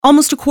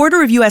Almost a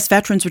quarter of U.S.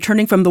 veterans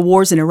returning from the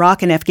wars in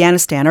Iraq and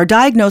Afghanistan are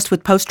diagnosed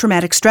with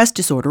post-traumatic stress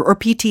disorder, or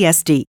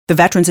PTSD. The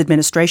Veterans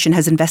Administration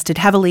has invested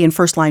heavily in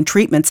first-line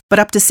treatments, but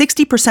up to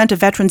 60% of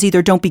veterans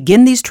either don't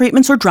begin these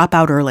treatments or drop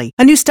out early.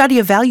 A new study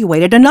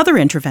evaluated another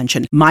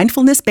intervention,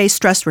 mindfulness-based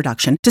stress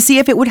reduction, to see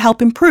if it would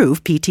help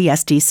improve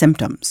PTSD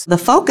symptoms. The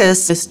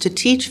focus is to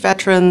teach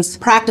veterans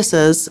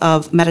practices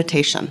of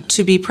meditation,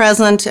 to be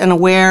present and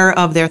aware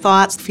of their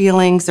thoughts,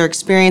 feelings, their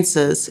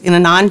experiences in a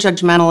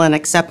non-judgmental and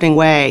accepting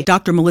way.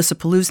 Dr. Melissa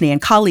Paluzny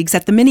and colleagues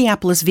at the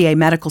Minneapolis VA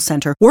Medical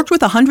Center worked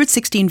with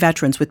 116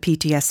 veterans with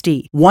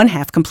PTSD. One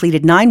half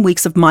completed 9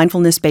 weeks of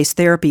mindfulness-based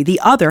therapy.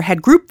 The other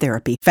had group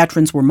therapy.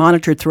 Veterans were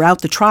monitored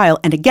throughout the trial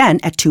and again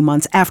at 2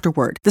 months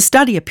afterward. The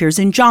study appears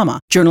in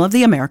JAMA, Journal of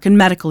the American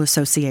Medical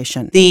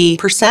Association. The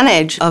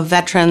percentage of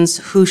veterans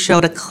who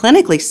showed a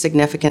clinically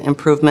significant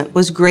improvement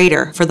was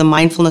greater for the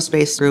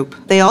mindfulness-based group.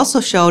 They also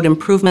showed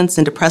improvements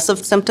in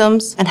depressive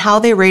symptoms and how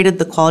they rated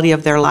the quality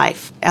of their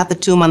life at the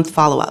 2-month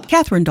follow-up.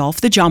 Catherine Dolph,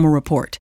 the JAMA Report.